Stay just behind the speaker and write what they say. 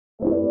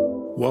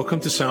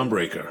Welcome to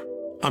Soundbreaker.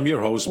 I'm your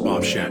host,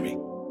 Bob Shammy,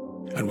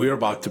 and we're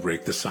about to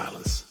break the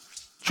silence.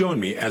 Join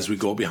me as we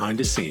go behind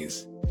the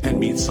scenes and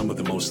meet some of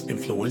the most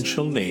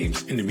influential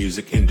names in the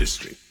music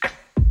industry.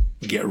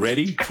 Get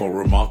ready for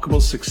remarkable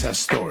success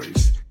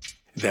stories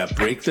that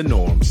break the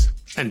norms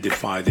and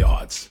defy the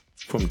odds.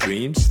 From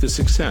dreams to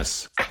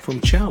success,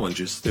 from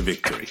challenges to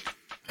victory.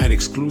 An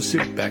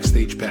exclusive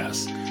backstage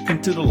pass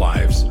into the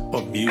lives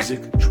of music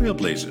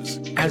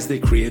trailblazers as they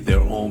create their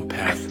own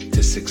path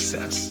to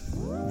success.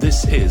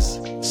 This is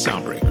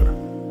Soundbreaker.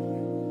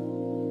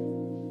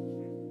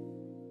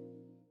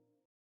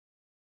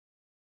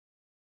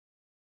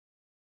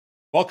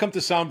 Welcome to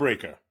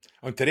Soundbreaker.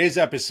 On today's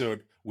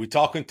episode, we're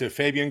talking to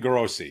Fabien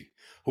Garosi,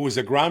 who is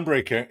a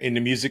groundbreaker in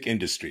the music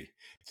industry.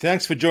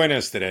 Thanks for joining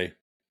us today.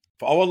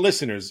 For our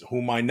listeners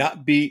who might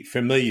not be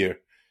familiar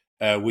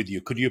with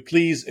you, could you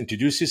please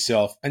introduce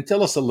yourself and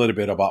tell us a little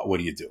bit about what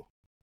you do?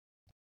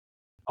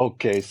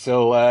 Okay,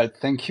 so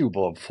thank you,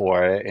 Bob,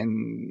 for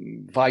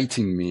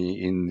inviting me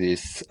in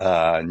this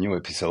new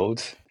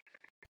episode.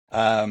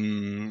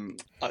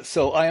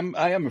 So I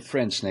am a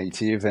French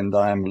native and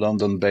I am a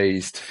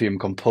London-based film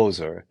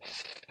composer.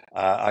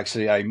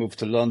 Actually, I moved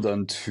to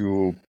London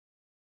to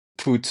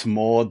put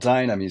more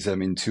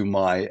dynamism into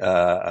my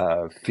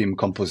film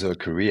composer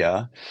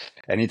career,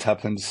 and it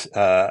happened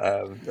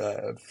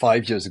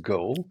 5 years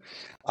ago.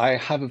 I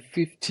have a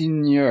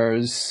 15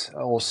 years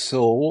or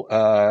so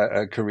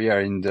a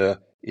career in the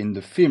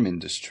film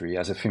industry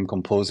as a film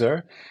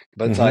composer,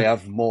 but I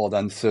have more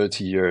than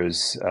 30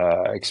 years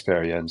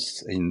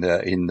experience in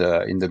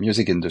the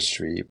music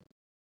industry,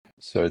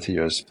 30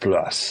 years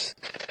plus.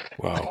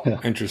 Wow,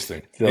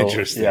 interesting. So,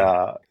 interesting.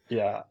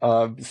 Yeah.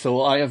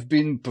 So I have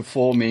been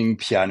performing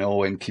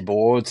piano and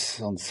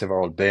keyboards on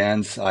several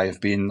bands. I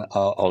have been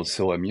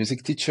also a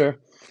music teacher.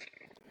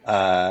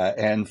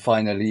 And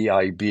finally,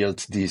 I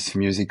built this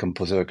music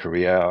composer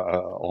career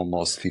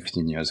almost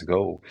 15 years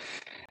ago.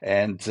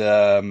 And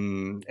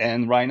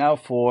right now,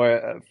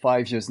 for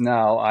 5 years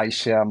now, I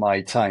share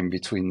my time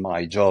between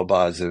my job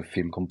as a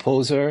film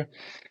composer,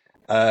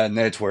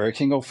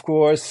 networking, of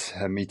course,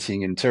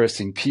 meeting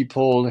interesting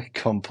people,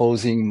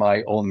 composing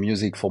my own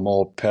music for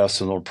more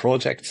personal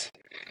projects,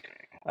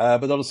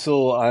 but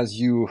also, as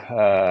you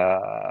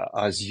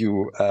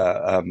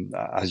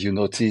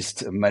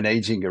noticed,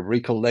 managing a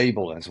record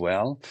label as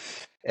well,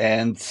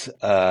 and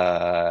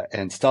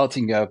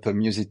starting up a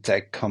music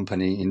tech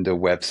company in the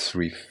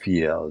Web3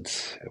 field.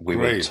 We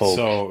will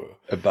talk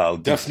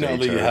about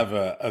definitely this later. You have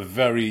a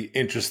very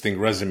interesting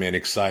resume and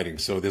exciting.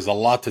 So there's a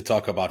lot to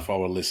talk about for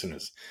our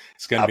listeners.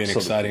 It's going to be an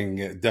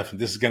exciting,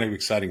 this is going to be an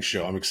exciting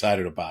show. I'm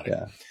excited about it.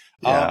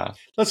 Yeah.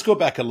 Let's go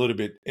back a little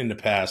bit in the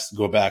past,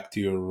 go back to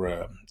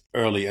your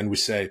early, and we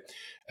say,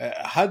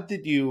 how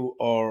did you,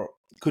 or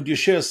could you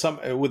share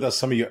with us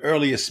some of your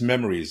earliest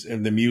memories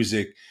in the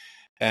music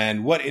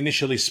and what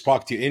initially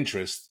sparked your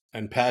interest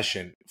and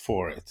passion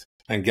for it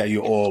and got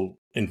you all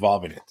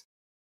involved in it?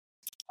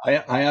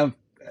 I have,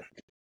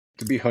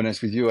 to be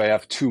honest with you, I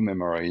have two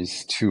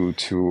memories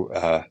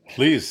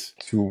Please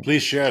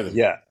share them.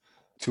 Yeah,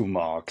 two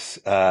marks.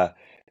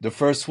 The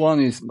first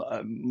one is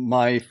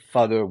my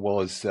father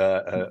was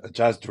a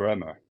jazz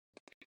drummer,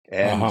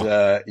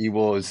 and he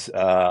was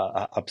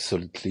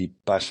absolutely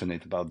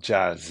passionate about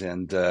jazz.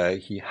 And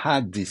he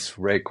had this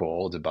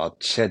record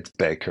about Chet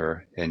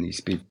Baker and his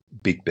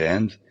big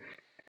band.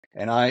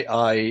 And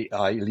I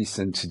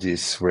listened to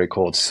this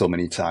record so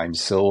many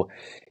times. So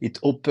it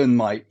opened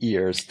my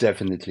ears,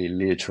 definitely,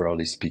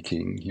 literally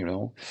speaking, you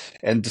know.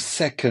 And the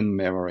second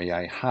memory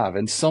I have,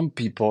 and some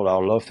people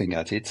are laughing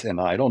at it, and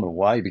I don't know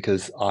why,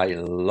 because I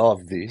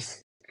love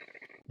this,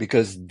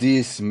 because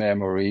this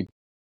memory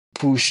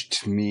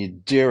pushed me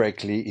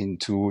directly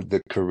into the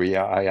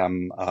career I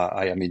am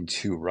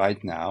into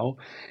right now.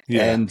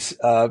 Yeah. And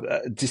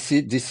this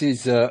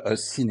is a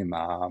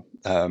cinema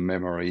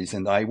memories.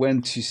 And I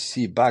went to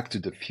see Back to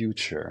the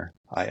Future.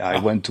 I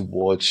went to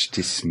watch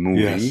this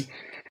movie. Yes.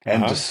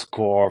 And the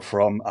score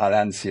from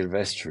Alan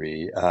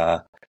Silvestri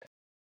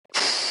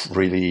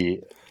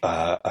really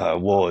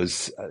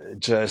was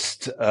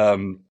just a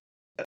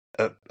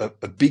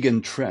big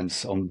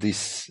entrance on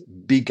this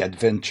big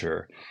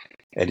adventure.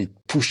 And it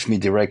pushed me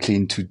directly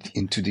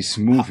into this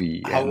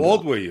movie. How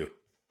old were you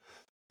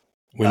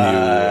when you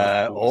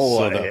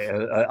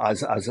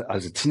as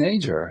a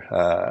teenager?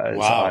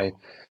 Wow.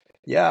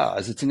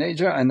 As a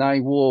teenager, and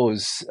I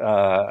was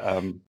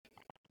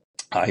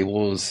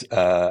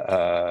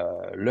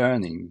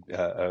learning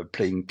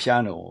playing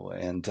piano,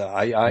 and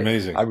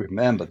I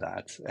remember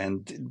that,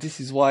 and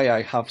this is why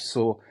I have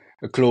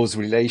a close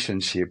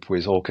relationship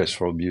with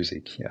orchestral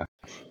music. Yeah.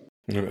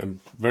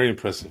 Very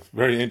impressive.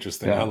 Very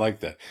interesting. I like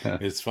that. Yeah.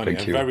 It's funny.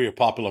 A very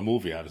popular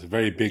movie. It's a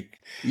very big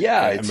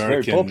it's American,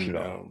 very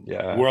popular.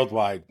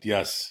 Worldwide,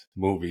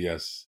 movie,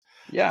 yes.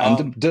 Yeah,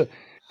 and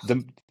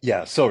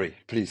sorry,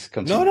 please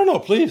continue. No,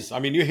 please. I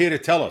mean, you're here to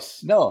tell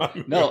us. No.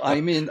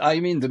 I mean,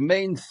 the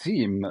main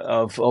theme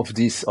of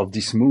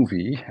this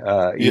movie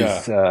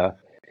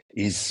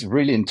is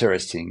really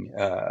interesting.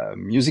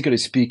 Musically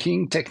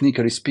speaking,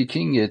 technically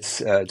speaking,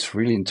 it's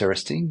really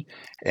interesting,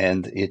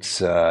 and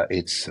it's a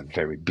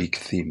very big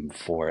theme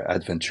for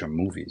adventure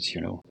movies.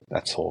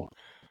 That's all.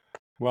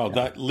 Well, Yeah,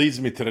 that leads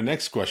me to the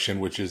next question,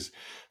 which is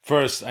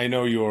first, I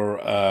know you're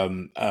a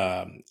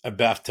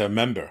BAFTA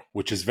member,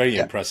 which is very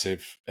yeah.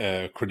 impressive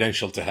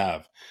credential to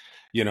have.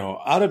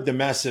 Out of the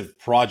massive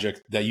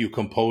project that you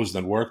composed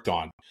and worked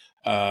on,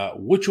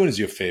 which one is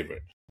your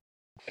favorite?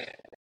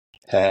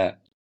 Uh,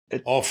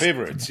 All it's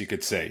favorites, you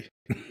could say,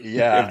 if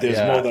Yeah, there's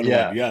more yeah, than one.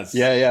 yeah, Yes.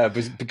 yeah, yeah.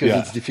 Because Yeah.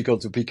 it's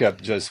difficult to pick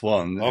up just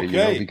one,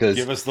 Okay. because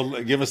Give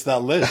us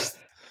that list.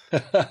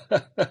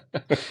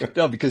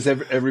 no, because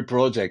every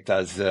project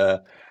has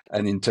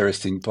an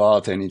interesting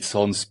part and its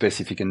own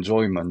specific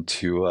enjoyment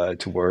to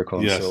work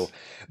on. So, Yes.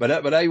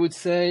 but I would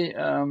say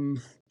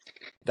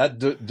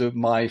that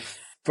my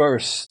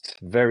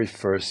very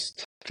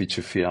first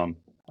feature film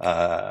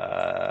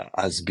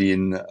has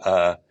been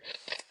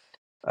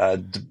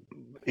d-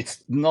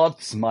 it's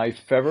not my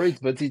favorite,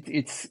 but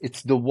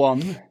it's the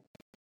one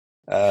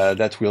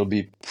that will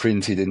be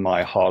printed in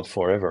my heart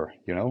forever,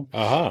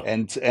 Uh-huh.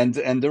 And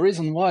the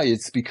reason why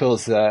it's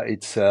because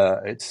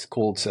it's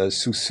called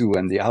Susu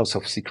and the House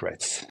of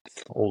Secrets.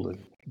 It's all a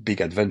big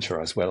adventure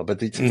as well,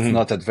 but it's Hmm.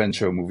 not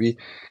adventure movie.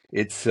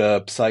 It's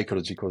a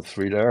psychological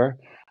thriller.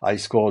 I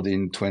scored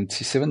in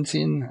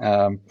 2017,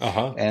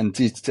 Uh-huh. and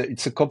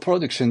it's a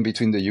co-production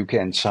between the UK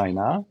and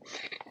China.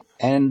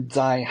 And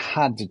I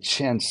had the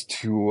chance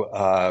to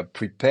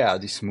prepare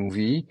this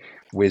movie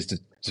with the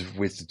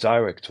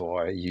director,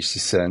 Yushi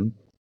Sun,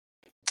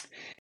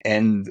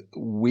 and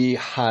we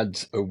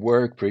had a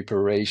work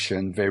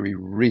preparation very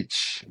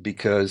rich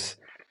because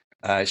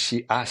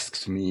she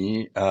asked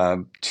me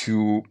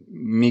to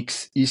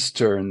mix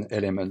Eastern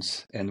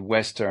elements and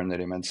Western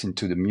elements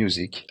into the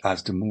music,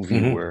 as the movie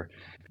Hmm. were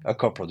a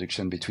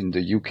co-production between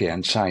the UK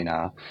and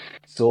China.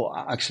 So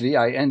actually,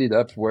 I ended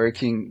up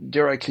working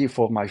directly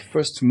for my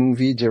first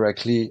movie,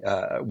 directly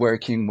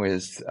working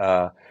with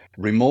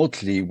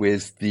remotely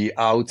with the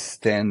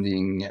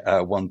outstanding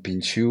Wang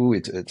Pinchu.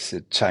 It's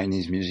a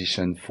Chinese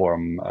musician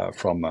from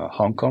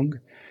Hong Kong.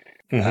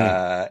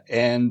 Hmm.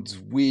 And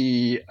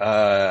we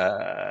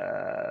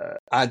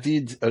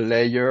added a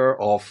layer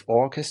of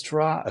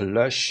orchestra, a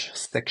lush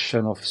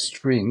section of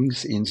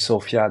strings in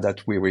Sofia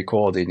that we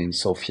recorded in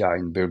Sofia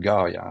in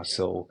Bulgaria.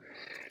 So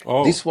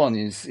this Oh, one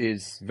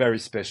is very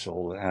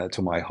special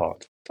to my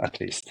heart, at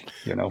least.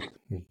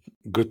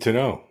 good to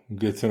know.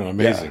 Good to know. Yeah,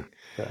 Amazing.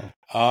 yeah,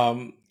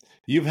 Um,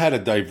 you've had a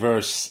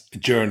diverse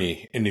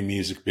journey in the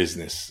music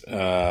business,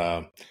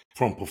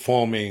 from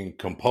performing,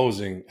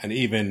 composing, and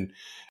even,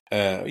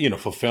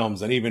 for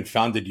films, and even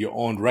founded your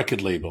own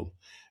record label,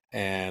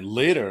 and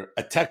later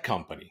a tech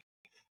company,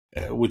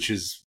 which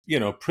is,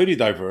 pretty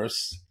diverse.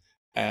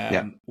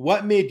 yeah,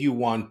 What made you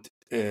want,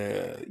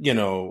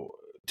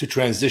 to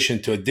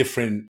transition to a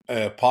different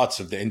parts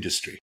of the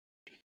industry?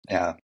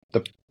 yeah.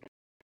 The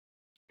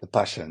the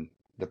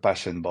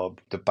passion, Bob,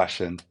 the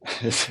passion.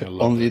 It's I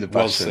love only that. the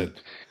Well passion. said.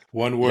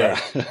 One Yeah.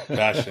 word,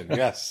 passion.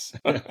 Yes.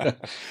 The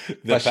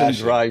Passion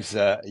passion. drives,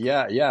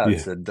 yeah, Yeah.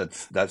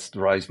 that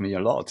drives me a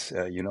lot.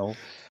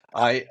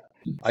 I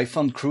I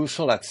found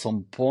crucial at some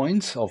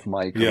point of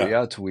my Yeah.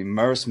 career to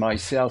immerse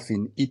myself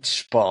in each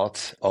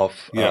part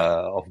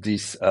Yeah. of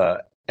this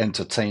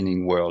entertaining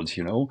world,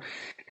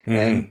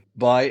 and Hmm.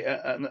 by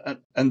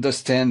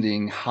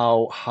understanding how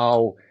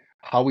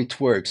it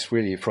works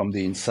really from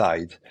the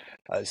inside.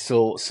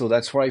 So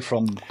that's why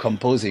from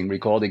composing,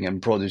 recording,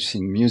 and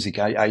producing music,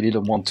 I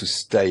didn't want to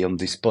stay on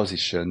this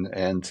position,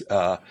 and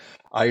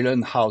I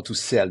learned how to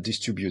sell,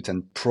 distribute, and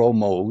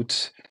promote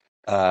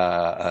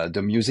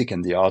the music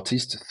and the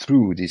artist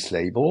through this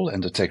label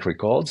and the tech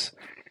records,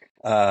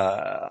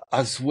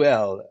 as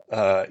well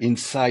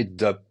inside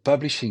the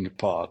publishing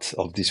part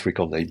of this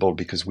record label,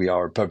 because we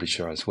are a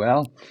publisher as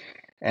well,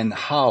 and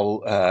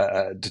how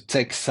the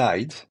tech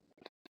side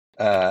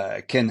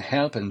can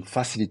help and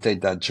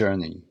facilitate that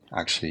journey,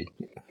 actually.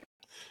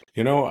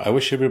 I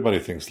wish everybody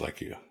thinks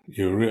like you.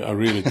 I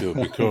really do,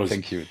 because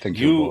Thank you,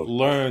 you Bob.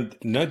 learned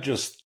not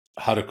just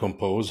how to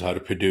compose, how to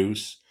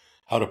produce,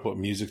 how to put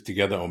music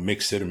together or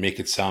mix it and make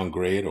it sound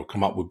great, or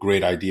come up with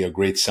great idea,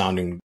 great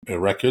sounding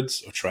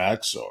records or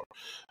tracks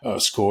or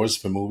scores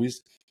for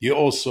movies. You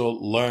also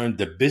learned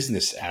the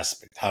business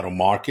aspect, how to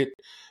market,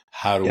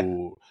 how Yeah,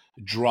 to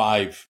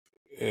drive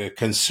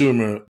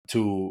consumer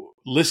to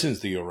listen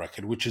to your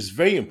record, which is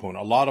very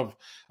important. A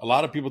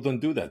lot of people don't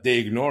do that. They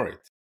ignore it,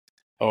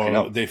 I or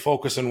know, they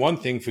focus on one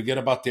thing, forget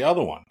about the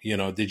other one.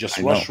 They just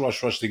I rush, know,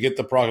 rush, rush to get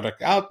the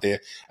product out there,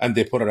 and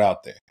they put it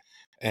out there.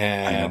 I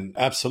know. And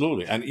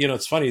absolutely. And,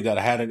 it's funny that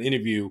I had an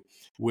interview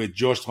with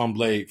George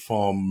Tremblay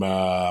from,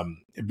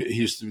 he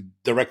used to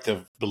direct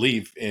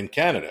Believe in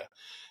Canada.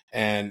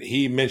 And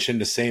he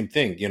mentioned the same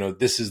thing.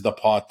 This is the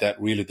part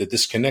that really the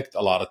disconnect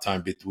a lot of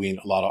time between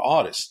a lot of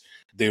artists.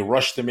 They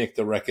rush to make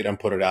the record and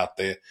put it out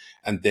there,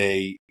 and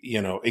they,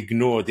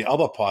 ignore the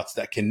other parts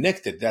that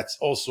connect it. That's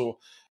also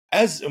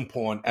as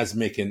important as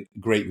making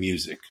great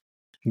music.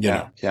 you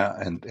know.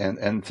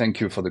 And thank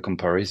you for the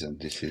comparison.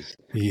 This is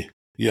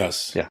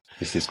Yes.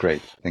 this is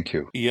great. Thank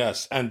you.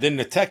 Yes, and then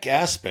the tech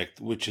aspect,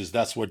 which is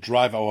that's what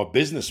drive our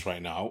business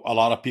right now. A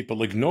lot of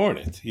people ignoring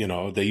it. You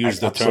know, they use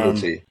the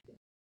term,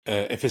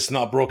 if it's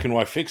not broken,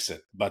 why fix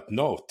it? But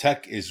no,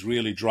 tech is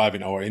really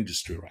driving our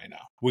industry right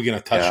now. We're going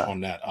to touch on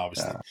that,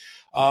 obviously.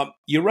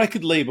 Your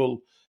record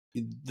label,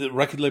 the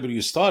record label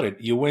you started,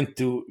 you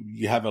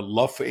have a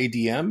love for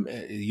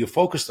ADM. You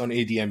focused on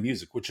ADM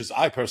music, which is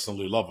I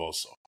personally love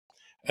also.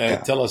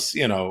 Tell us,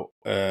 why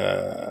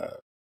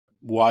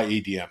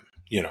ADM,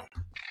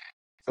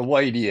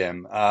 Why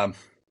EDM?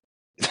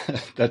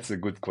 That's a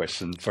good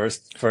question.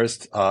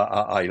 First,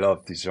 I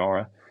love this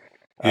genre.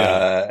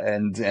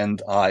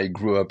 And I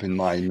grew up in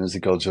my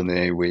musical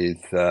journey with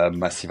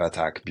Massive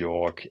Attack,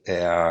 Björk,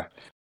 Air,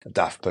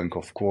 Daft Punk,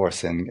 of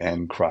course,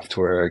 and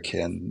Kraftwerk,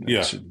 and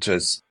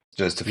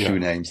just a few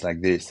names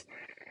like this.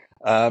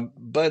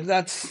 But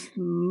that's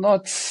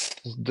not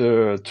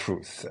the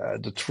truth.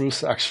 The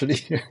truth,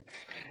 actually,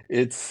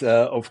 it's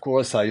of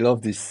course I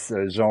love this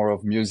genre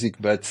of music,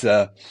 but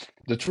the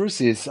truth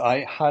is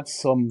I had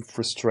some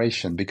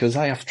frustration because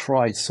I have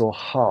tried so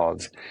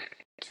hard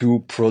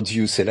to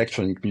produce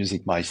electronic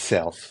music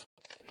myself.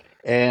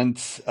 And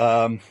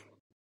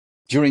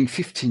during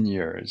 15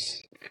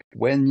 years,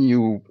 when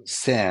you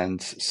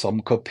send some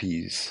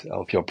copies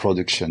of your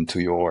production to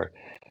your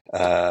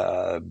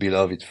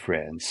beloved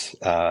friends,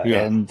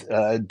 and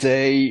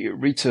they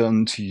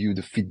return to you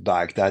the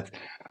feedback that,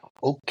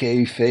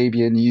 okay,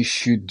 Fabien, you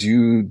should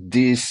do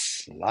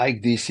this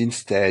like this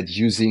instead,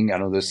 using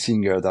another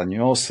singer than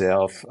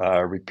yourself,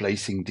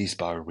 replacing this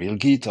by a real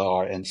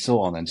guitar, and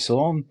so on and so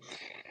on.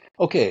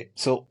 Okay,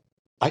 so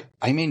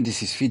I mean,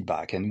 this is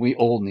feedback, and we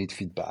all need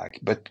feedback.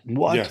 But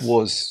what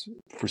was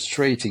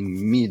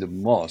frustrating me the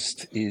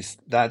most is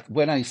that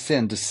when I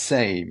send the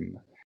same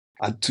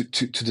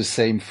to the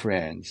same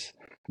friends,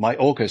 my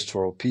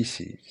orchestral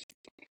pieces,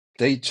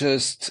 they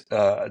just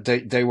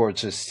they were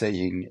just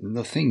saying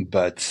nothing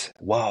but,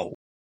 "Wow,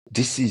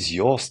 this is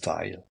your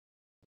style."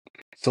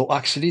 So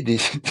actually,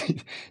 this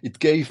it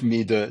gave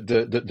me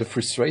the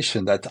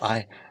frustration that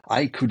I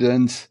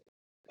couldn't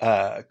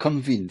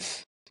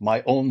convince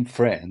my own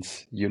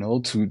friends,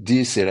 to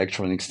this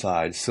electronic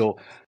style. So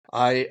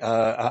I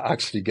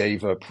actually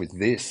gave up with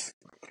this.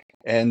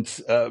 And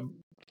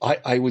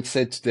I would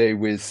say today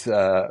with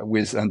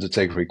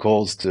Undertake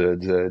Records,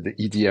 the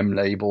EDM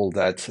label,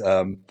 that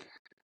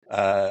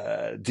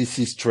this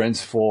is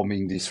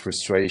transforming this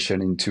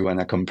frustration into an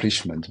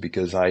accomplishment,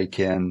 because I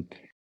can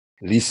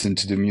listen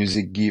to the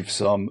music, give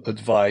some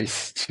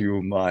advice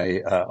to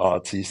my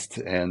artist,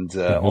 and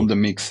on the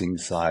mixing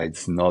side,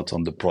 not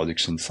on the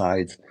production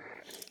side.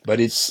 But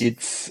it's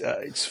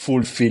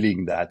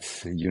fulfilling that,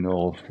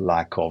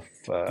 lack of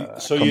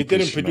so you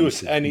didn't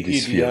produce any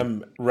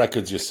EDM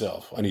records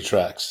yourself, any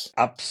tracks?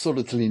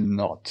 Absolutely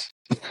not.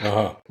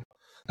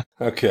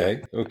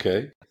 Okay.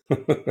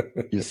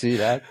 You see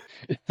that?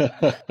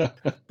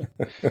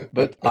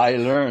 But I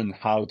learned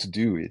how to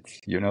do it,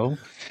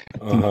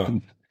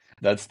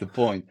 That's the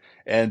point.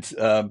 And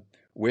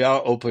we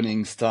are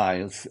opening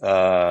styles.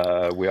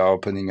 We are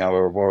opening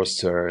our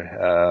roster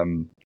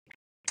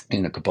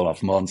in a couple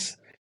of months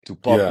to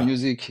pop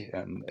music,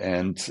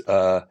 and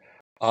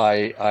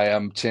I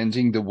am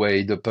changing the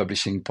way the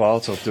publishing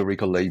part of the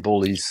record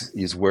label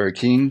is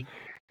working,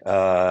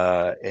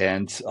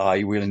 and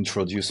I will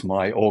introduce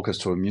my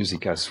orchestral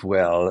music as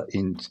well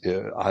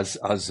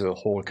as a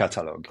whole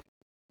catalog.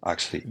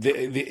 Actually,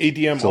 the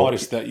EDM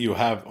artists that you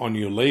have on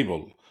your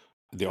label,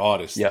 the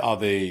artists, are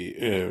they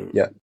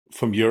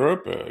from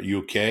Europe,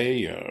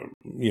 UK,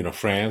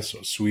 France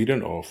or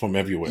Sweden, or from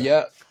everywhere?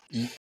 Yeah.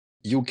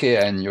 UK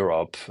and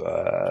Europe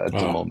at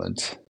the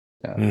moment.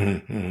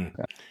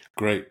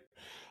 Great.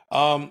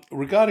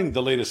 Regarding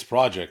the latest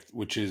project,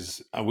 which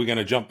is, we're going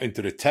to jump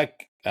into the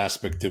tech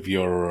aspect of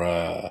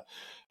your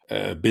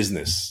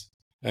business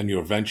and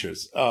your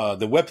ventures,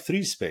 the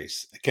Web3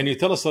 space. Can you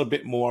tell us a little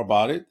bit more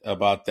about it,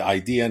 about the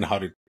idea and how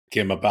it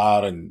came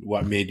about, and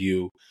what made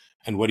you,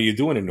 and what are you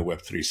doing in the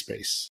Web3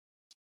 space?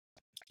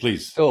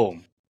 Please. So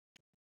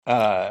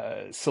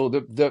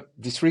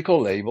this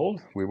record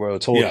label we were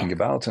talking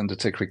about,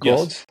 Undertake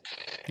Records,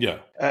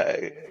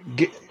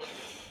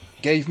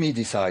 gave me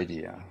this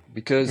idea,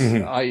 because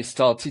I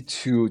started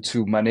to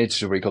manage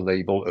the record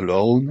label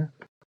alone,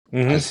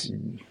 as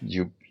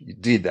you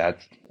did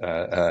that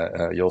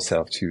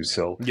yourself too.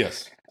 So you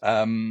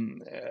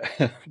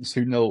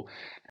know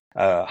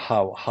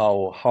how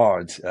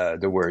hard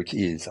the work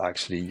is.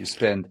 Actually, you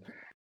spend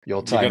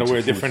your time to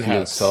wear different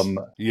hats. And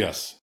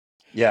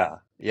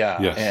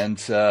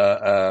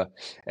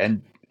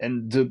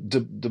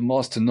the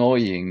most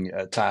annoying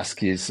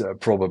task is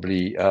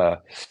probably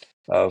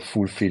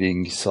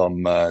fulfilling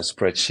some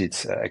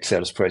spreadsheets,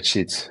 Excel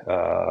spreadsheets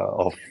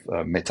of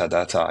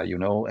metadata,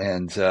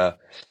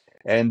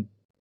 and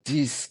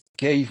this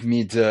gave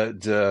me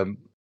the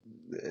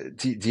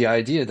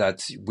idea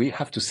that we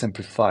have to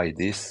simplify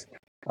this.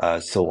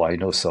 So I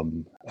know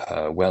some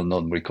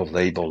well-known record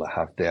label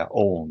have their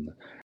own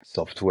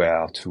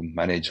software to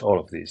manage all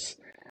of this.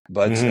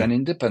 But an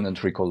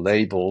independent record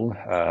label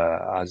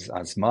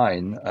as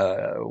mine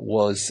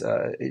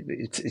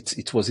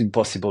it was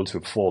impossible to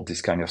afford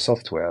this kind of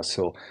software.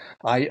 So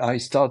I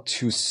start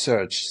to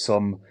search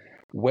some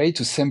way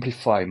to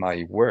simplify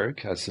my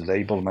work as a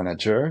label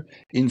manager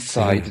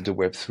inside the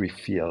Web3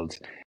 field.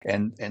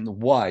 And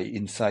why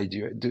inside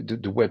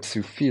the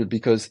Web3 field?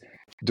 Because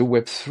the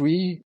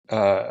Web3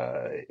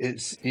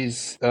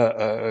 is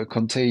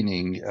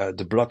containing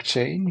the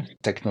blockchain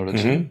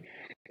technology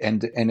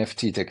and the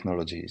NFT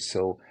technology.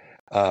 So,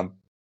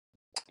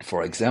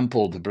 for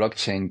example, the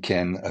blockchain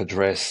can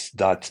address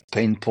that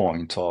pain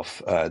point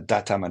of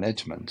data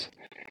management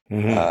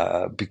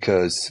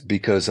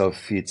because of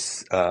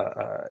its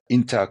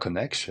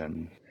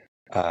interconnection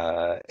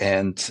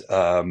and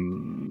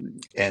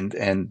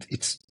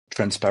its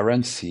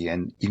transparency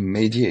and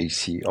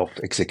immediacy of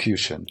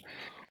execution.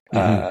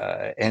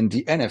 And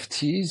the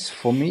NFTs,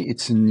 for me,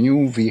 it's a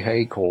new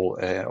vehicle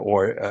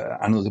or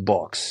another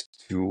box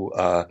to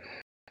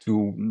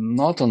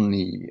not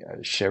only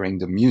sharing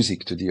the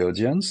music to the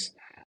audience,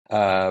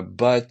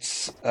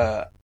 but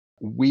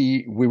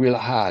we will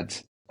add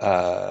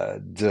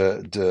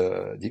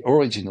the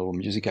original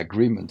music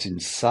agreement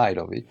inside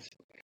of it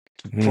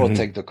to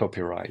protect the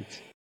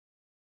copyright.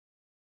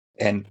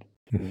 And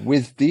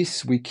with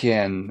this, we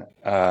can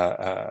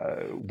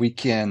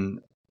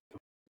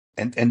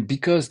and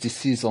because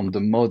this is on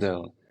the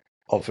model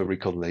of a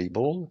record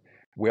label,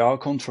 we are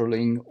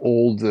controlling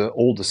all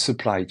the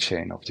supply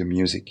chain of the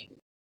music.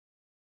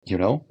 You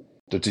know,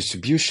 the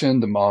distribution,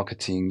 the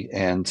marketing,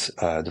 and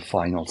the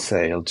final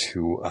sale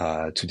to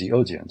the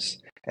audience.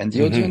 And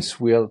the audience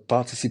will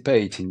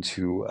participate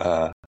into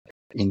the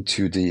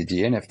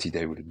NFT.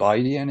 They will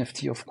buy the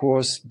NFT, of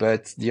course,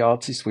 but the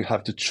artist will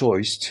have the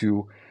choice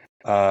to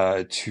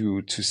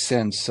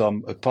send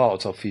a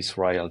part of his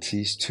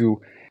royalties to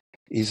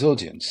his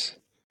audience.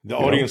 The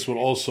audience will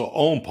also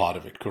own part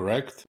of it,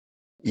 correct?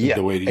 Yeah,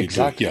 the way that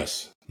exactly. You do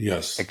it.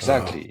 Yes.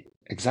 Exactly.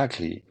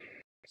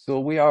 So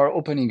we are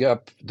opening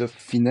up the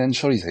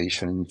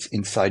financialization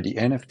inside the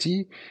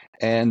NFT,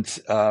 and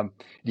the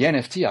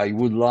NFT I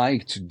would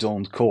like to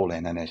don't call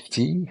an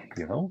NFT.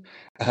 You know,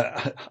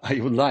 I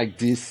would like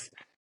this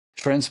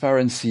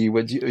transparency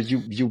where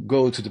you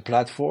go to the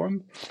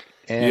platform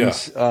and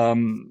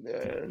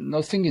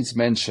nothing is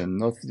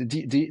mentioned.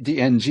 The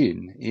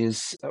engine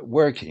is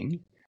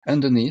working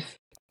underneath,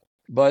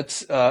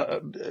 but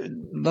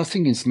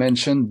nothing is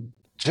mentioned.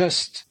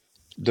 Just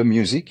the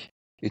music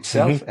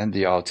itself and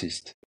the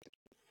artist.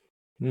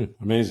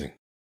 Amazing,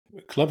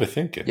 clever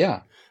thinking.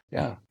 Yeah.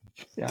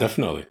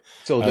 Definitely.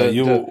 So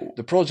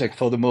the project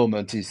for the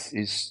moment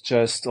is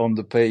just on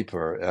the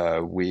paper.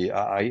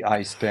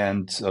 I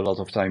spent a lot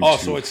of time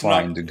to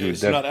find the good.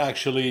 It's not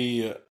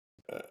actually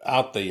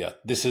out there yet.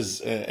 This is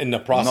in the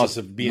process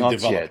of being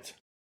developed. Yet.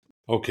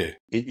 Okay.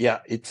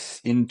 It's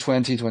in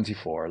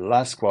 2024,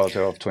 last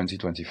quarter of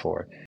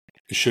 2024.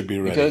 It should be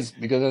ready.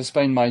 Because I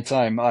spend my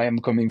time. I am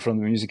coming from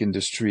the music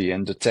industry,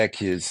 and the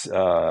tech is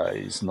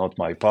not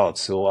my part.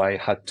 So I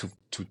had to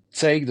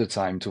take the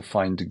time to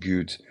find the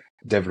good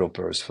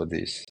developers for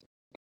this,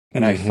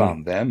 and I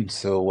found them.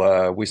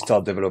 So we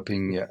start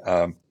developing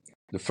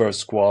the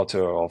first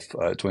quarter of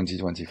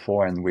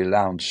 2024, and we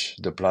launch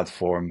the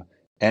platform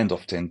end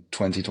of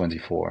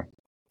 2024.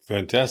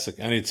 Fantastic.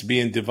 And it's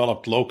being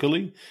developed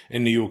locally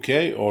in the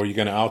UK, or you're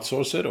going to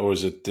outsource it, or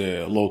is it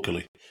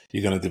locally?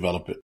 You're going to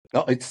develop it?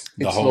 No, it's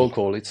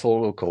local. It's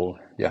all local.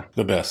 Yeah.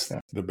 The best.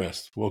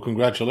 Well,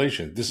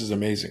 congratulations. This is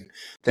amazing.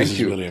 Thank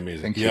you. Really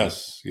amazing. Thank you.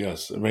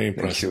 Yes. Very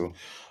impressive.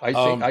 Thank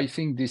you. I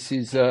think this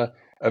is a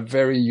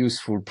very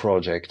useful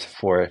project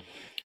for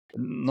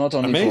not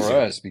only for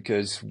us,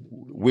 because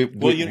we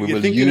will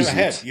use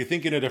ahead. it. You're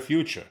thinking of the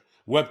future.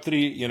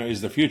 Web3,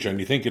 is the future, and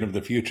you're thinking of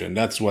the future, and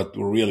that's what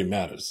really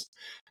matters.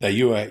 That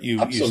you're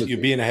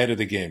being ahead of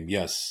the game.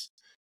 Yes.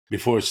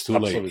 Before it's too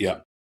late.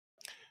 Yeah.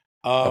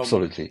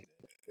 Absolutely.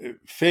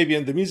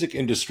 Fabien, the music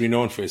industry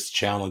known for its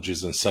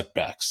challenges and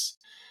setbacks.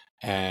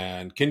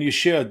 And can you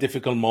share a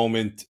difficult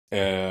moment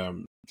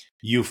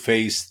you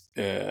faced,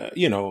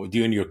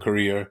 during your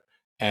career,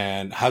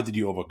 and how did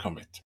you overcome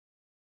it?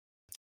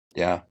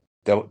 Yeah,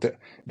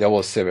 there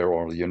was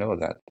several. You know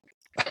that.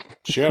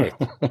 Share it.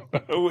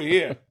 Over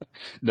here.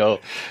 No.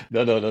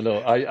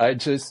 I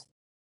just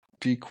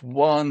pick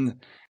one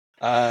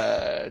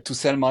to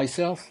sell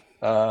myself.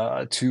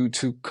 To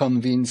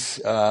convince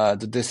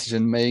the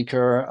decision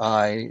maker,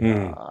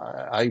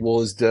 I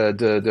was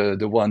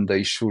the one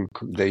they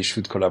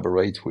should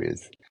collaborate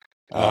with.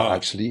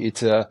 Actually, it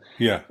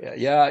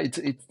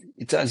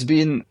has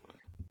been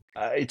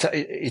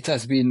it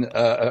has been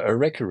a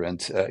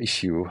recurrent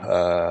issue.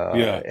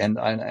 And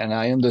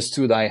I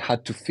understood I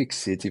had to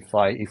fix it if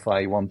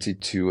I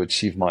wanted to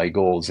achieve my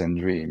goals and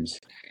dreams.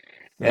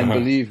 And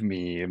believe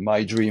me,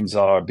 my dreams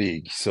are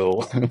big.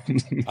 So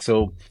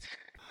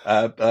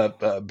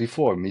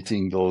before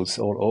meeting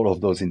all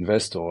of those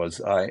investors,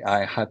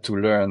 I had to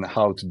learn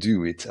how to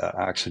do it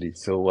actually.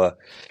 So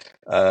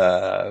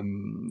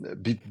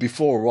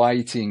before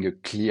writing a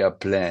clear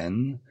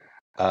plan,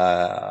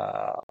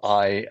 I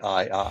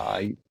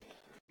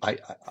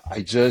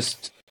I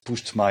just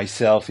pushed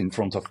myself in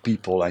front of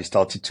people. I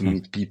started to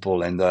meet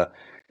people, and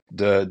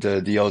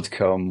the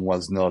outcome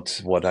was not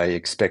what I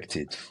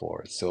expected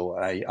for. So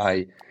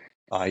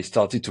I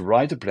started to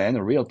write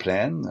a real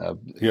plan,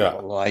 Yeah.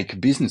 like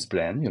business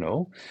plan,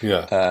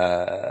 Yeah.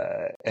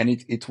 and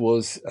it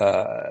was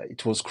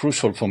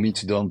crucial for me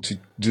to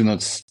do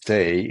not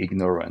stay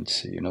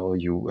ignorant.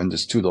 You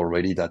understood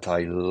already that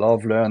I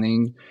love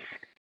learning,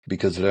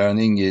 because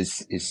learning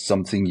is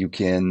something you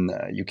can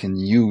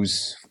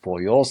use for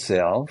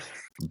yourself,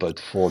 but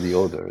for the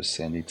others,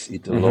 and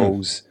it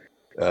allows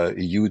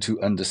you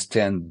to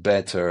understand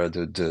better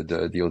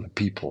the other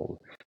people.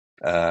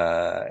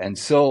 And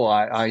so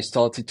I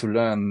started to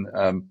learn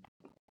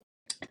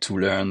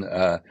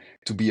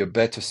to be a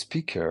better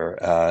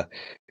speaker,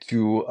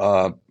 to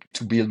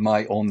build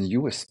my own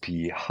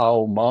USP,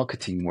 how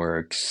marketing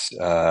works,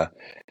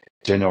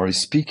 generally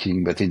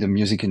speaking, but in the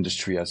music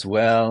industry as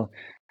well,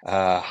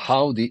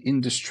 how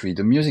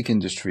the music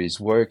industry is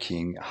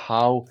working,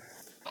 how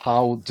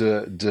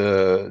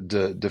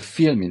the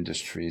film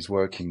industry is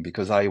working,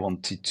 because I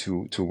wanted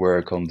to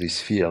work on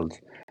this field,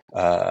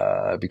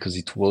 because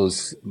it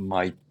was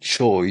my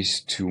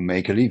choice to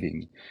make a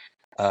living.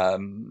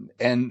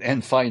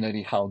 And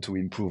finally, how to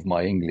improve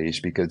my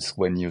English, because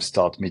when you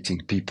start meeting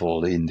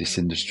people in this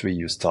industry,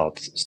 you start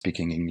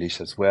speaking English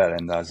as well.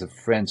 And as a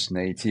French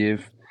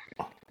native,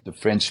 the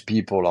French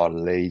people are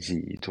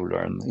lazy to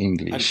learn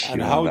English. And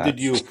You know how did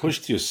that. you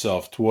push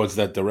yourself towards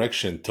that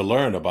direction to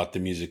learn about the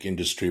music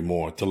industry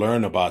more, to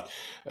learn about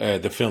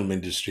the film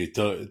industry,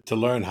 to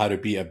learn how to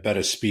be a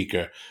better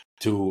speaker,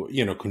 to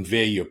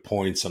convey your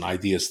points and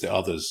ideas to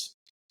others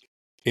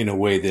in a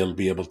way they'll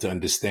be able to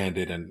understand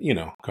it and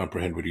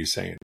comprehend what you're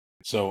saying.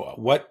 So,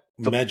 what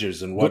The,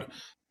 measures and the, what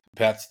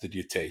paths did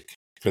you take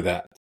for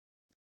that?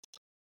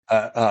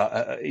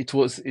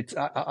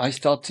 I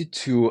started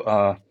to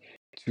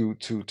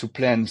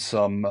plan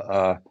some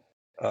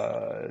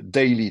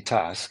daily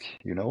task,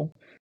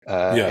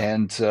 Yeah.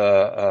 and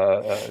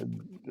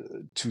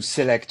to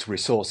select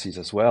resources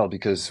as well,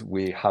 because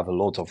we have a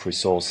lot of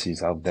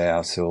resources out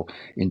there. So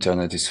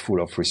internet is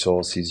full of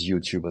resources,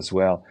 YouTube as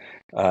well.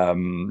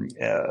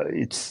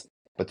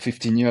 But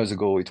 15 years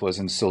ago, it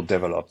wasn't so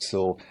developed.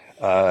 So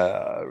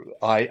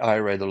I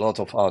read a lot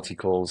of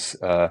articles.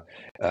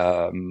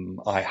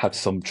 I had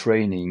some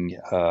training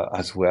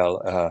as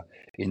well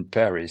in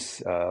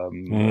Paris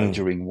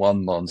during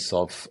 1 month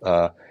of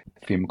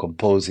film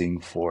composing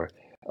for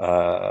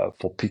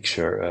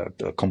picture,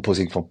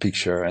 composing for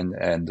picture,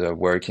 and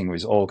working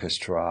with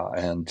orchestra,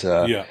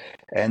 Yeah.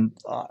 and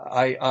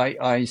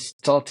I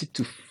started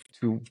to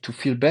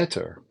feel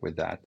better with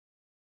that,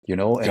 and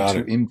Got to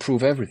it.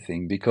 improve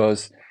everything,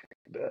 because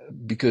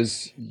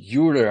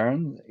you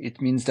learn,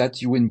 it means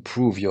that you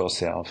improve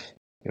yourself,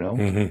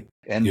 Hmm.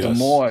 and the Yes.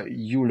 more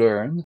you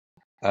learn,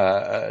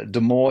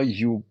 the more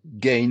you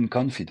gain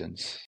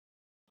confidence.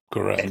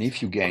 And Correct.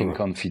 if you gain Correct.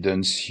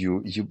 confidence,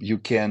 you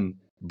can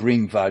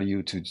bring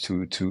value to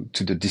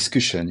the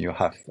discussion you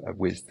have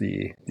with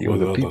the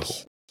With other people.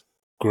 others.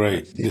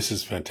 Great. That's it. This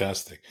is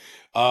fantastic.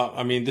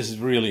 This is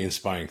really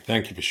inspiring.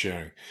 Thank you for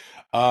sharing.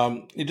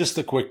 Just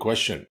a quick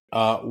question.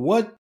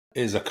 What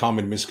is a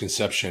common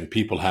misconception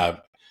people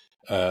have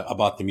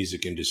about the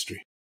music industry?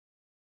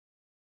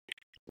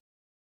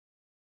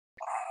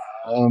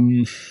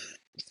 Um,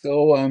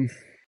 so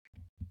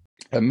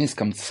a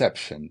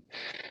misconception.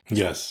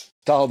 Yes.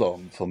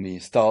 Stardom, for me,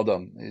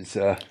 stardom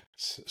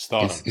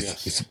Stardom.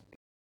 is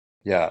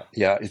Yes.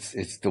 yeah,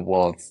 it's the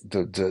world,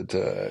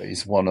 the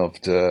is one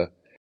of the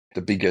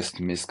biggest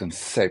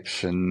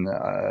misconception,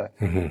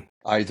 Hmm.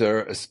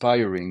 either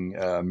aspiring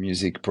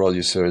music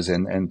producers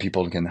and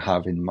people can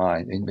have in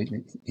mind,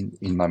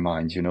 in my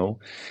mind,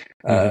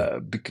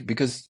 Hmm.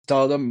 because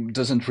stardom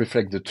doesn't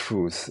reflect the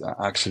truth.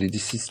 Actually,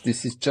 this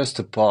is just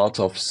a part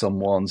of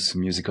someone's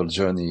musical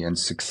journey and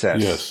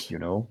success. Yes.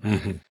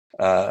 Hmm.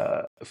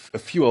 A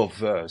few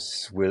of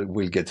us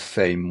will get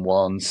fame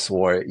once,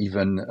 or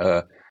even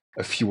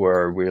a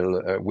fewer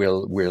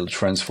will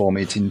transform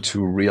it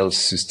into real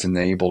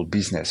sustainable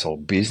business or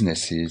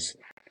businesses.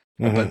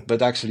 Hmm.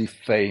 But actually,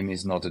 fame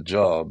is not a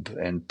job,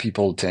 and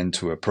people tend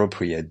to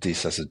appropriate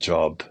this as a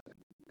job.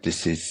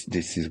 This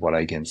is what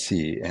I can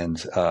see,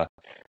 and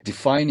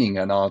defining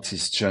an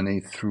artist's journey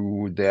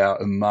through their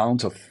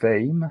amount of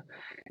fame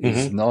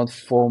is Hmm. not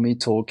for me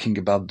talking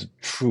about the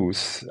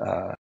truth.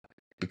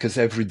 Because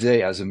every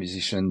day as a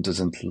musician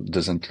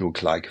doesn't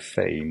look like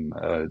fame.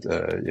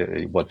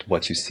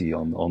 What you see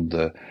on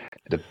the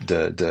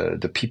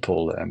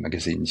People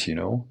magazines,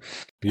 uh,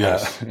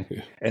 Yes.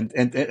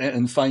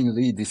 and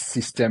finally, this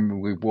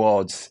system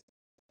rewards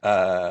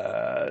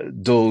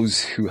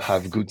those who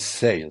have good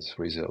sales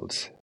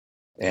results,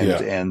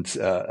 Yeah. and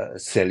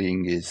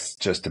selling is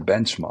just a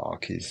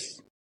benchmark,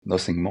 is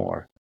nothing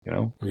more,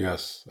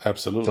 Yes. So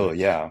Absolutely.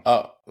 yeah,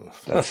 Uh,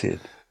 that's it.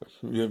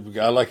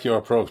 I like your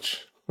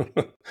approach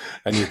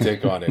and your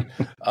take on it.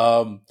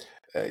 Um,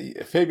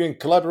 Fabian,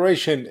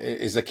 collaboration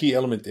is a key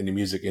element in the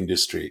music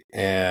industry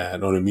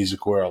and on the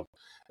music world.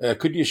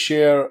 Could you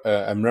share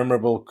a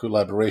memorable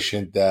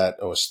collaboration that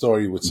or a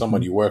story with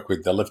someone you work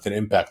with that left an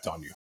impact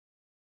on you?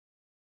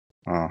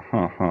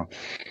 Uh-huh.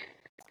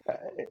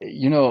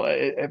 You know,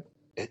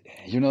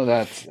 you know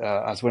that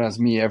as well as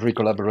me, every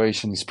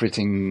collaboration is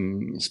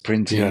printing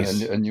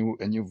Yes. a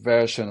new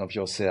version of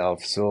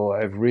yourself. So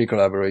every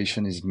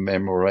collaboration is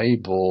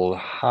memorable.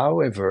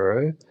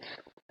 However,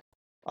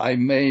 I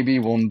maybe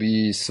won't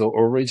be so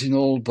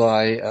original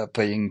by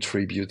paying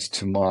tribute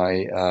to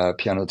my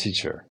piano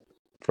teacher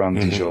from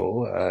Mm-hmm.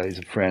 Dijon. He's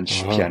a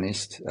French Uh-huh.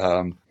 pianist,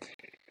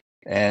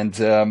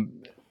 and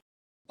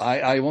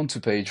I want to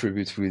pay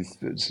tribute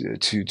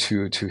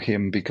to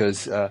him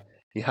because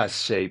he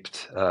has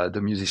shaped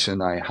the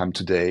musician I am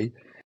today,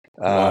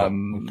 Wow.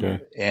 Okay.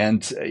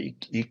 and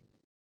he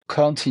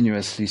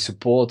continuously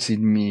supported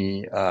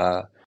me,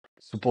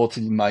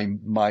 supported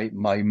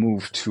my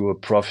move to a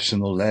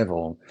professional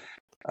level.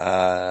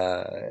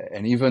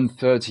 And even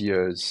 30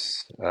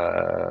 years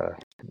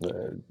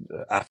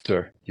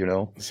after,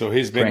 So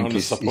he's been on Frank the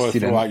is support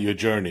still throughout your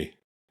journey.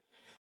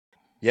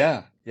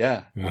 Uh-huh.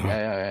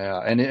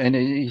 and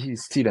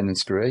he's still an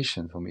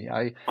inspiration for me.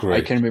 I can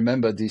Great.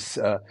 remember this.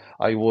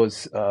 I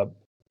was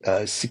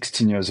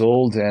 16 years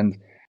old, and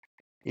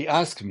he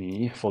asked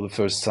me for the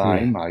first Yeah.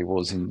 time. I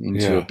was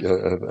into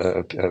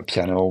Yeah. a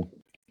piano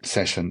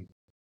session,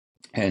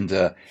 and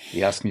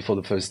he asked me for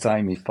the first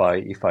time if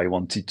I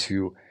wanted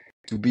to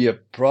be a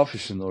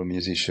professional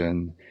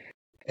musician.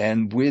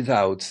 And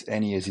without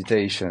any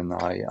hesitation,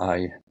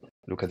 I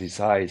look at his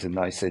eyes and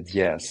I said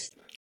yes.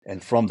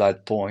 And from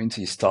that point,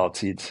 he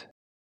started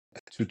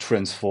to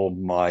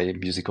transform my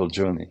musical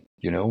journey.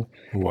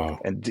 Wow.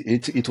 And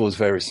it was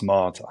very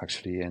smart,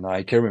 actually. And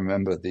I can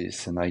remember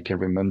this, and I can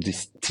remember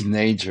this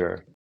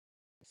teenager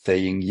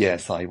saying,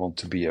 yes, I want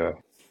to be a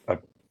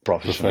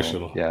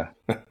professional. Professional. Yeah.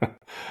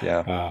 Yeah.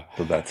 Uh,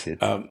 So that's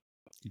it. um,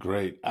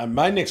 Great.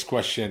 My next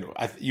question,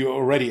 you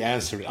already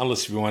answered,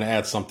 unless you want to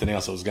add something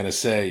else. I was going to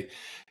say,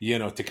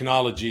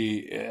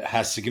 technology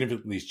has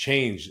significantly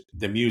changed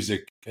the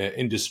music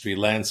industry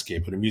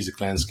landscape or the music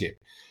landscape,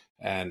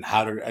 and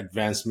how the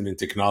advancement in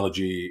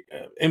technology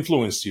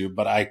influenced you.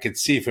 But I could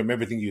see from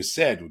everything you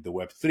said with the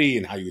Web3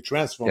 and how you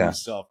transform Yeah.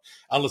 yourself,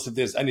 unless if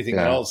there's anything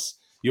Yeah. else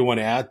you want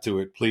to add to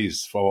it,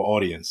 please, for our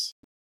audience.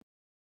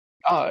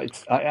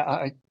 It's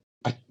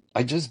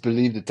I just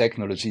believe the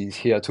technology is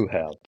here to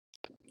help.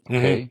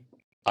 Mm-hmm. Okay.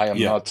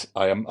 Yeah.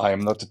 I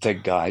am not a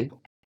tech guy.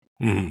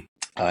 Mm-hmm.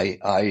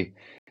 I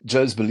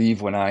just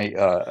believe when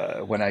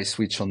I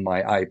switch on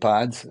my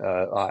iPad,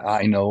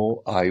 I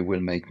know I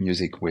will make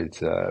music with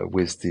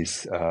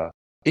this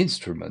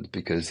instrument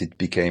because it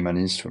became an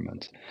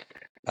instrument.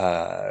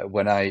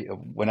 When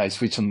I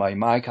switch on my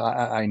mic,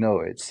 I know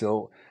it.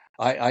 So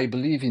I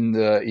believe in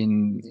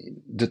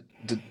the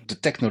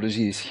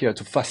technology is here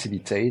to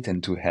facilitate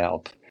and to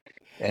help.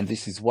 And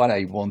this is what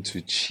I want to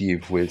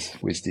achieve with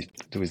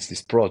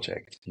this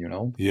project,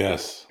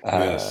 Yes. Uh,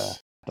 Yes.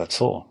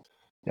 that's all.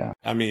 Yeah.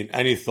 I mean,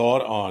 any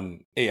thought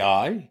on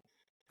AI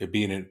it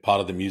being in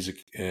part of the music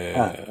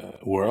Ah,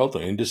 world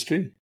or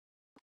industry?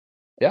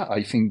 yeah,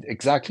 I think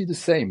exactly the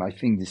same. I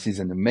think this is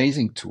an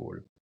amazing tool,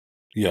 but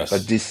Yes.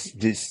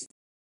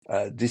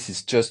 this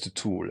is just a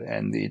tool,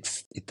 and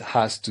it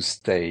has to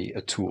stay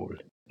a tool,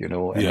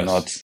 and Yes.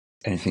 not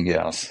anything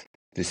else.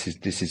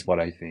 This is what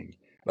I think.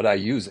 But I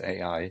use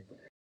AI.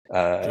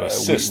 To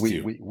assist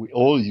you. We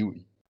all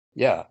use,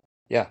 yeah,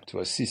 yeah, to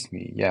assist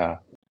me. Yeah.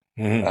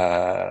 Hmm.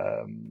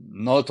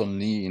 Not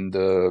only in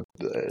the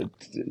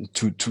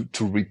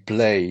to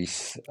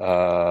replace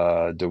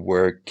the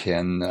work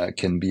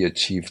can be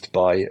achieved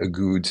by a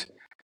good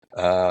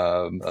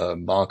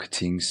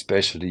marketing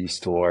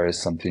specialist or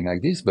something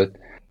like this, but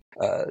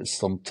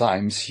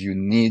sometimes you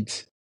need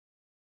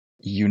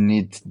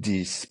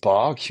this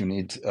spark, you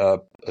need a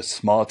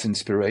smart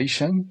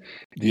inspiration.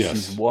 This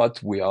is Yes.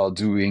 what we are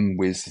doing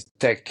with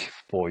tech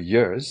for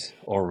years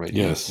already,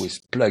 Yes. with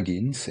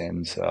plugins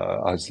and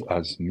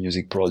as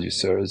music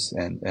producers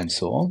and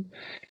so on.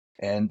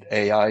 And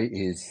AI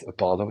is a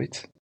part of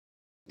it.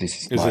 This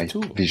is Is a my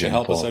tool to vision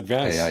help us for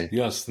advance. AI.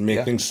 Yes, to make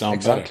Yeah, things sound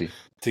better, exactly,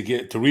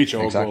 to reach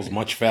our goals exactly,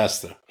 much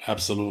faster.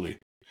 Absolutely.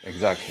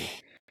 exactly.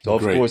 So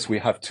of Great. course we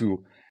have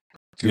to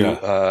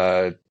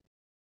Yeah.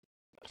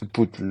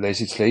 put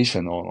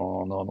legislation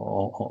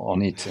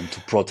on it and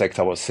to protect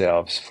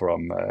ourselves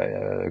from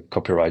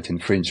copyright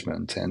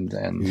infringement and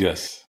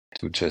Yes.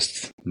 to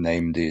just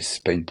name this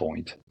pain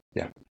point.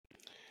 Yeah.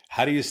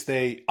 How do you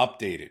stay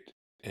updated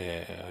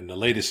on the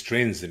latest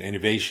trends and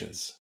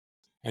innovations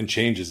and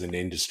changes in the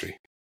industry?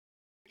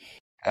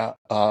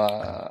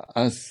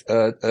 As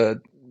a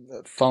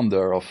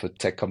founder of a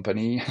tech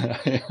company,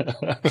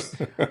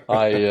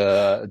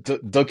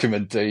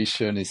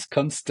 documentation is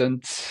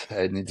constant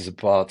and it's a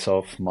part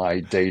of my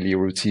daily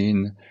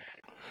routine.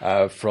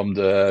 From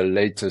the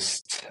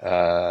latest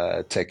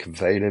tech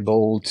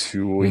available to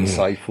Mhm.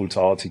 insightful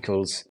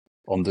articles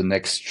on the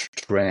next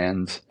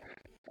trend.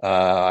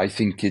 I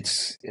think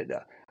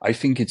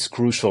it's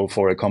crucial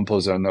for a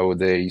composer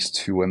nowadays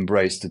to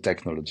embrace the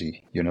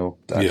technology.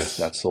 Yes.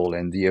 That's all,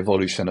 and the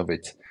evolution of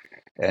it.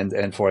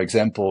 And for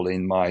example,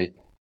 in my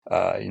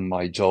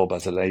job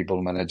as a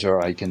label manager,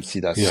 I can see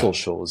that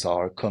socials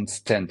are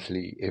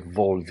constantly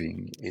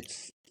evolving.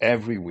 It's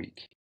every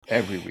week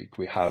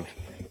we have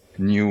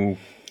new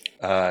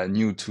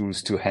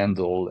tools to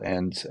handle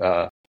and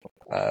to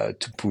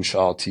push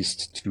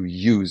artists to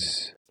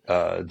use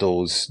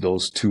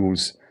those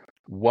tools.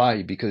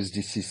 Why? Because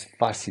this is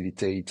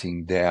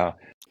facilitating their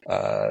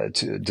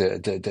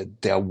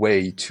their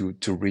way to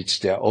reach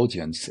their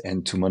audience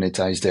and to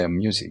monetize their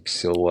music.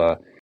 So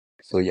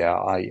yeah,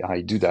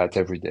 I do that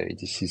every day.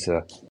 This is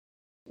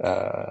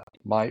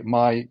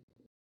my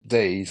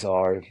days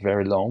are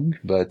very long,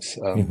 but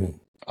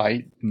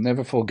I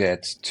never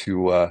forget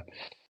to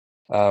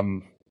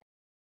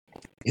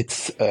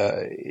it's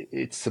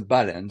a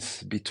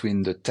balance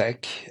between the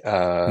tech,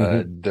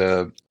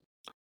 the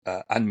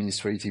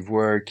administrative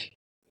work,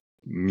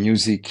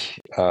 music,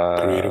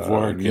 creative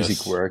work,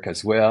 work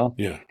as well,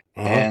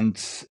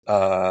 and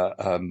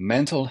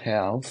mental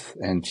health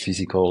and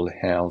physical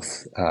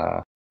health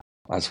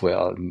as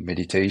well,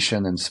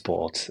 meditation and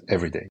sport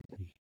every day.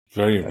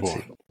 Very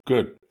important.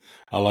 Good.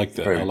 I like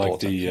that. Very I like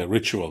important, the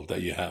ritual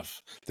that you have,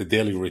 the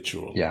daily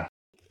ritual. Yeah.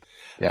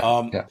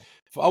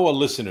 For our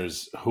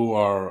listeners who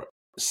are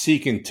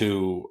seeking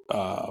to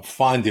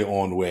find their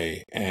own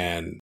way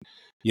and,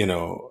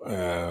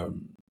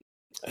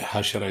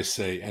 how should I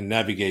say, and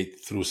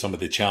navigate through some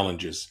of the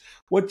challenges,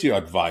 what's your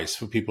advice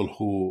for people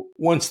who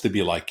wants to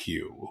be like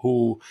you,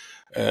 who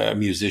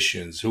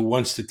musicians, who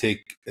wants to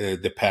take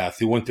the path,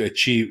 they want to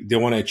achieve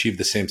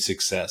the same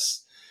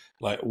success?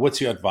 Like, what's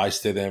your advice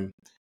to them,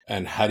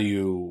 and how do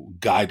you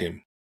guide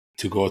them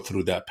to go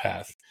through that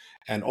path?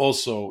 And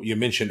also, you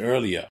mentioned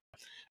earlier,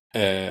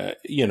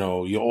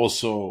 you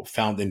also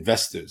found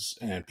investors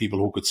and people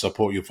who could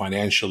support you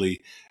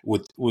financially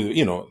with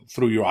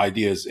through your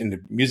ideas in the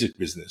music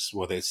business,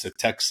 whether it's the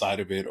tech side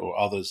of it or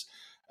others.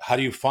 How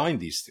do you find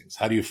these things?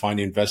 How do you find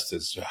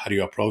investors? How do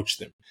you approach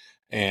them?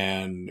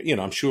 And,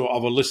 I'm sure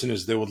our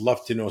listeners, they would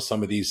love to know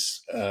some of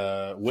these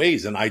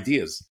ways and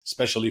ideas,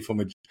 especially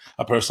from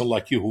a person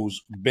like you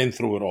who's been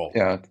through it all.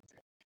 Yeah.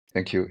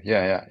 Thank you.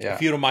 Yeah.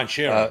 If you don't mind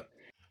sharing.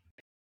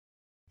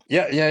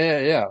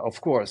 Yeah.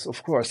 Of course.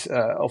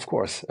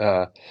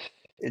 I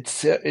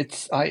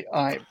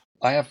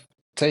have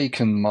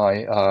taken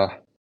my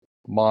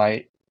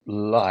my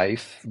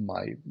life,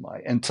 my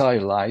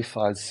entire life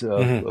as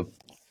a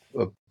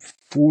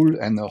full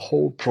and a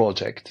whole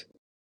project.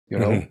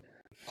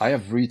 I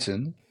have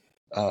written,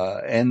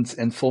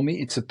 and for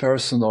me, it's a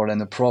personal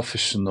and a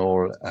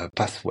professional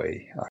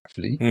pathway,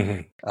 actually.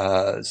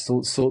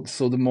 So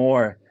the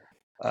more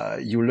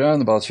you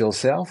learn about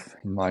yourself,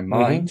 in my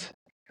mind,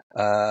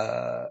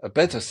 a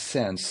better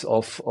sense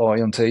of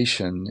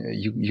orientation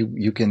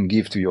you can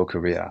give to your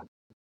career.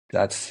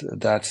 That's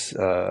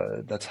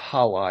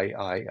how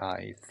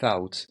I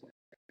thought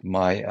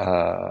my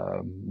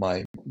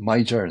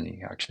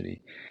journey,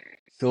 actually.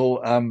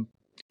 So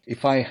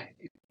if I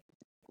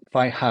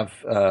have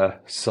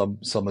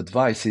some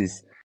advice,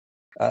 is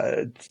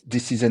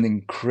this is an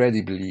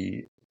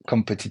incredibly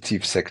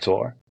competitive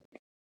sector,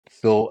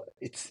 so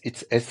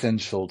it's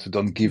essential to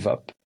don't give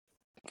up.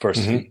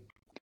 Firstly,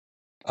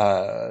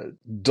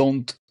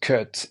 don't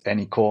cut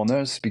any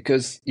corners,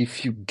 because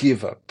if you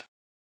give up,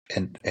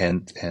 and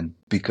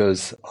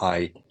because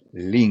I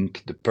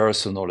link the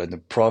personal and the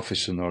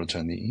professional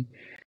journey,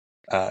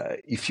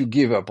 if you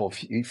give up, or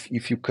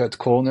if you cut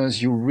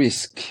corners, you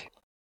risk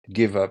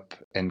give up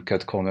and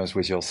cut corners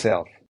with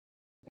yourself,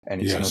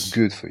 and it's not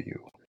good for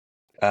you.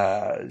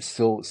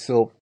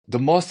 So the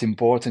most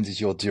important is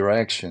your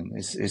direction.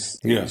 It's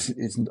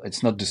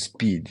not the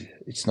speed.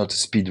 It's not a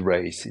speed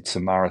race. It's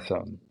a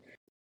marathon.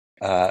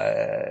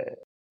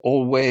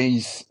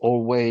 Always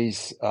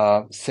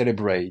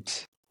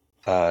celebrate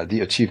the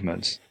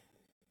achievements,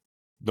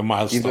 the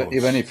milestones,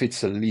 even if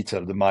it's a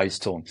little, the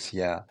milestones.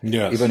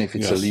 Even if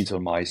it's a little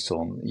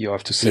milestone, you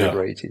have to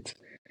celebrate it.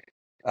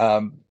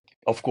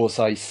 Of course,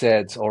 I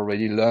said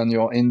already, learn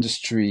your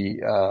industry.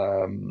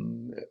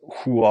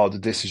 Who are the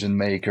decision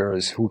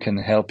makers? Who can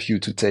help you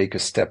to take a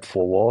step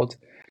forward?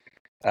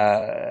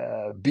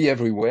 Be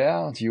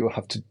everywhere. You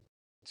have to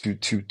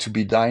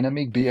be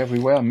dynamic. Be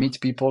everywhere. Meet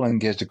people.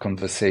 Engage the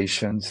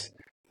conversations.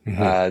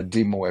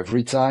 Demo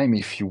every time.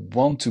 If you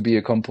want to be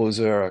a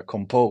composer,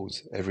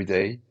 compose every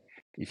day.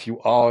 If you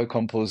are a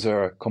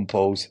composer,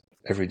 compose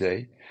every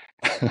day.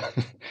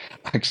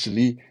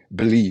 Actually,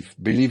 believe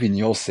in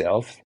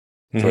yourself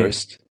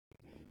first,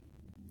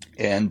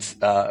 and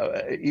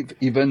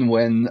even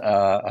when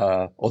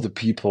other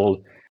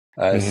people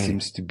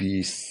seems to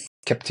be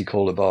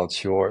skeptical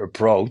about your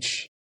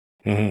approach,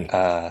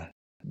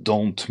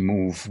 don't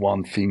move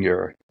one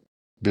finger.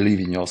 Believe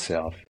in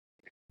yourself.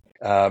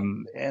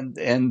 And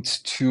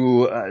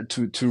to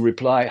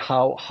reply,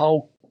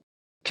 how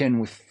can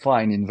we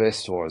find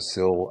investors?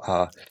 So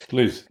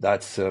please,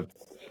 that's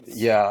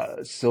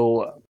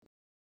so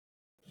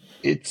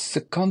it's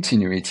a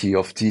continuity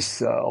of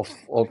this of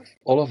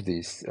all of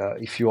this.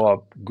 If you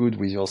are good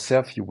with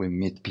yourself, you will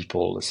meet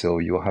people. So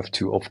you have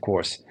to, of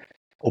course,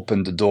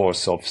 open the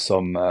doors of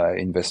some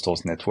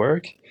investors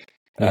network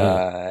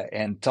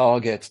and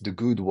target the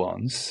good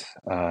ones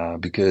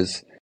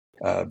because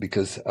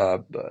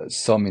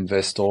some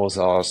investors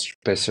are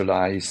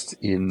specialized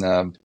in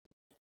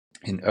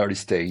early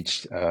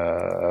stage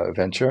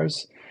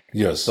ventures.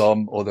 Yes.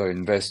 Some other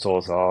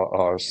investors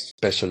are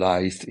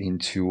specialized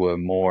into a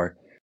more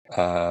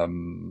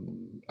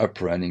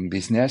up-running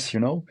business,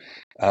 and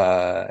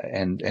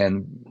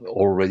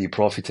already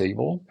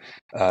profitable.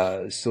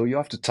 So you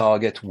have to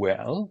target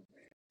well,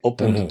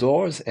 open the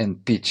doors,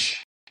 and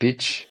pitch, and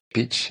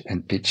pitch,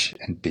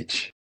 and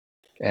pitch.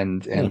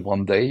 And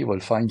one day you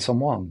will find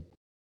someone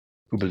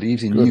who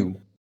believes in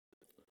you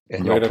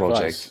and Great your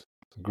project. Advice.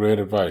 Great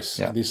advice.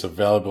 Yeah. These are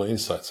valuable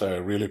insights. I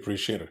really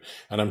appreciate it.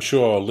 And I'm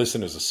sure our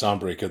listeners of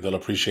Soundbreaker, they'll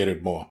appreciate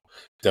it more.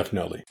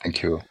 Definitely.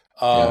 Thank you.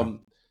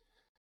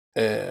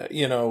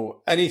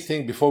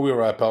 Anything before we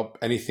wrap up,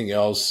 anything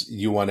else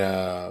you want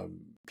to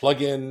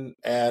plug in,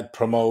 add,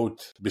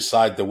 promote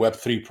beside the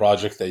Web3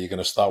 project that you're going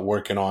to start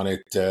working on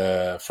it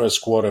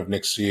first quarter of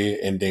next year,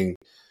 ending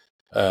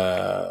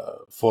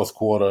fourth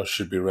quarter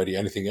should be ready.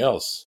 Anything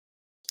else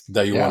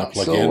that you want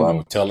to plug in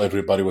or tell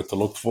everybody what to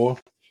look for?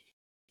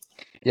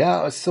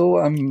 Yeah, so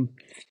on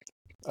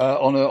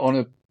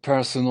a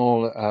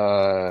personal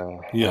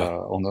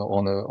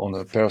on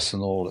a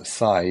personal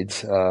side,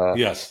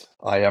 yes,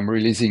 I am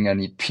releasing an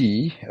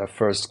EP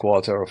first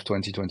quarter of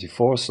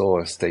 2024.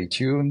 So stay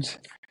tuned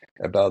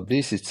about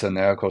this. It's an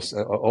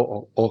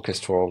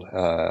orchestral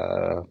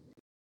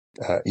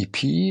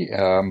EP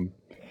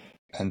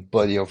and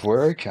body of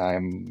work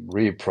I'm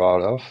really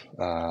proud of.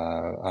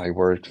 I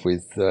worked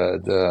with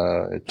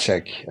the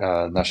Czech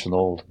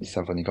National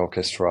Symphonic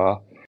Orchestra.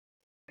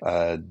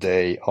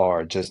 They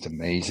are just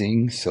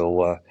amazing.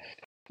 So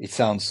it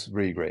sounds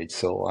really great.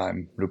 So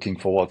I'm looking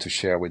forward to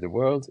share with the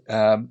world.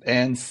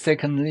 And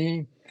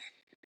secondly,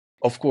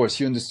 of course,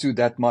 you understood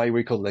that my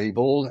record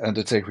label,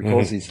 the Tech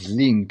Records, is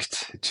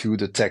linked to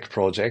the tech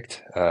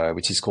project,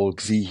 which is called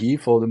Xihi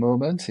for the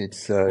moment.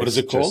 It's what is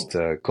it called?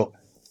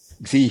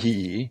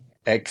 Xihi,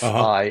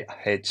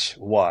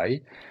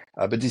 Xihy.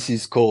 But this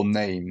is code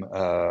name.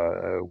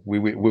 We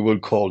will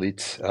call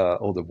it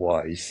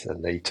otherwise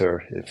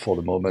later. For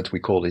the moment, we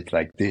call it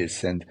like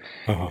this. And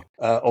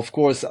of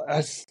course,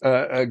 as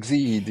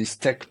Xihi, this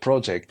tech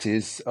project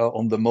is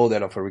on the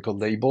model of a record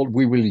label,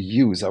 we will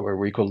use our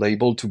record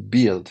label to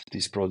build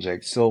this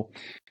project. So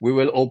we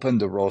will open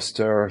the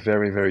roster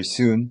very, very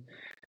soon.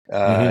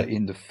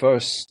 In the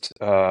first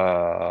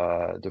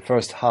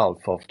half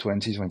of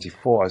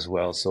 2024 as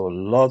well. So a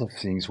lot of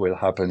things will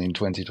happen in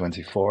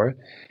 2024.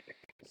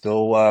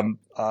 So I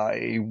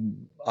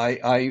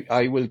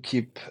will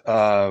keep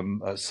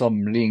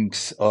some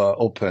links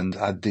open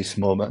at this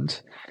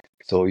moment.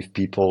 So if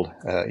people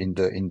in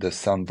the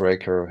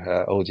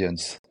Soundbreaker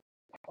audience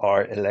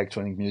are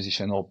electronic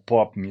musician or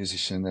pop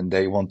musician and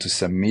they want to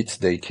submit,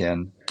 they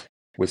can.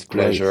 With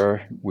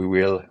pleasure, great. We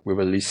will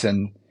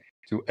listen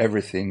to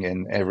everything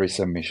and every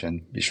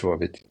submission. Be sure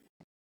of it.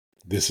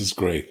 This is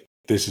great.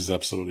 This is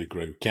absolutely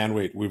great. Can't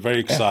wait. We're very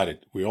excited.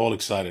 Yeah. We're all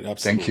excited.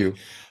 Absolutely.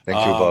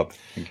 Thank you, Bob.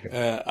 Thank you.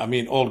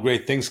 All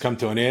great things come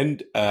to an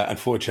end.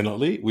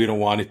 Unfortunately, we don't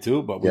want it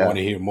to, but we want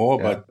to hear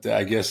more. Yeah. But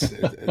I guess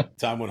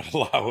time will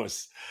allow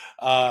us.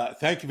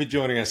 Thank you for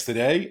joining us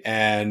today.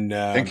 And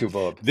thank you,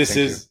 Bob. This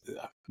is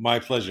my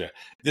pleasure.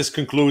 This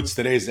concludes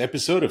today's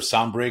episode of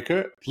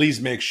Soundbreaker.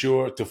 Please make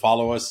sure to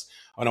follow us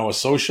on our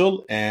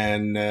social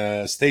and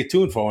stay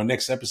tuned for our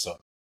next episode.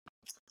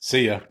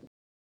 See ya.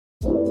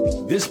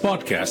 This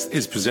podcast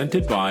is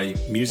presented by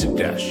Music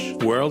Dash,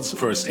 world's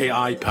first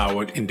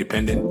AI-powered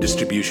independent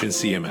distribution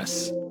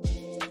CMS.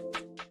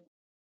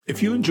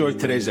 If you enjoyed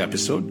today's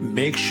episode,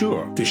 make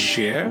sure to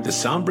share the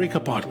Soundbreaker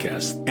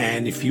podcast.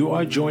 And if you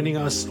are joining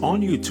us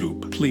on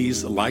YouTube,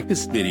 please like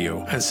this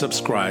video and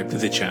subscribe to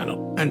the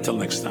channel. Until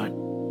next time.